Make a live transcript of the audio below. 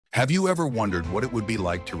Have you ever wondered what it would be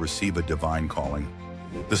like to receive a divine calling?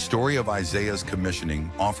 The story of Isaiah's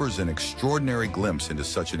commissioning offers an extraordinary glimpse into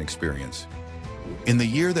such an experience. In the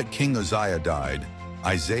year that King Uzziah died,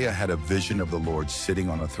 Isaiah had a vision of the Lord sitting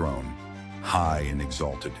on a throne, high and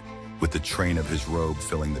exalted, with the train of his robe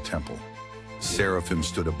filling the temple. Seraphim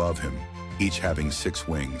stood above him, each having 6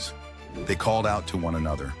 wings. They called out to one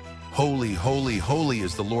another, "Holy, holy, holy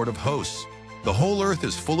is the Lord of hosts. The whole earth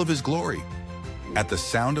is full of his glory." At the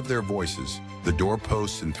sound of their voices, the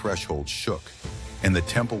doorposts and thresholds shook, and the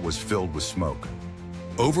temple was filled with smoke.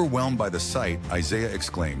 Overwhelmed by the sight, Isaiah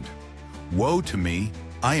exclaimed, "Woe to me,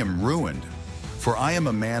 I am ruined, for I am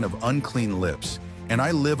a man of unclean lips, and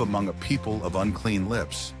I live among a people of unclean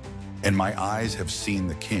lips, and my eyes have seen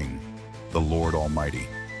the King, the Lord Almighty."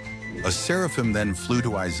 A seraphim then flew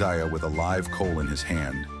to Isaiah with a live coal in his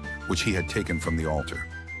hand, which he had taken from the altar.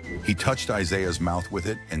 He touched Isaiah's mouth with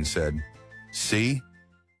it and said, "See,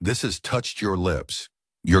 this has touched your lips.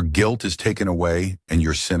 Your guilt is taken away and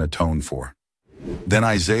your sin atoned for." Then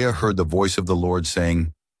Isaiah heard the voice of the Lord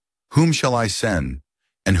saying, "Whom shall I send,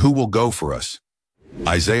 and who will go for us?"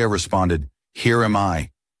 Isaiah responded, "Here am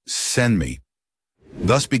I, send me."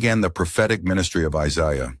 Thus began the prophetic ministry of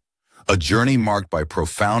Isaiah, a journey marked by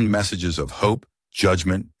profound messages of hope,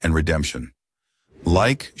 judgment, and redemption.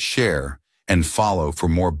 Like, share, and follow for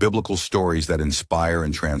more biblical stories that inspire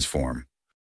and transform.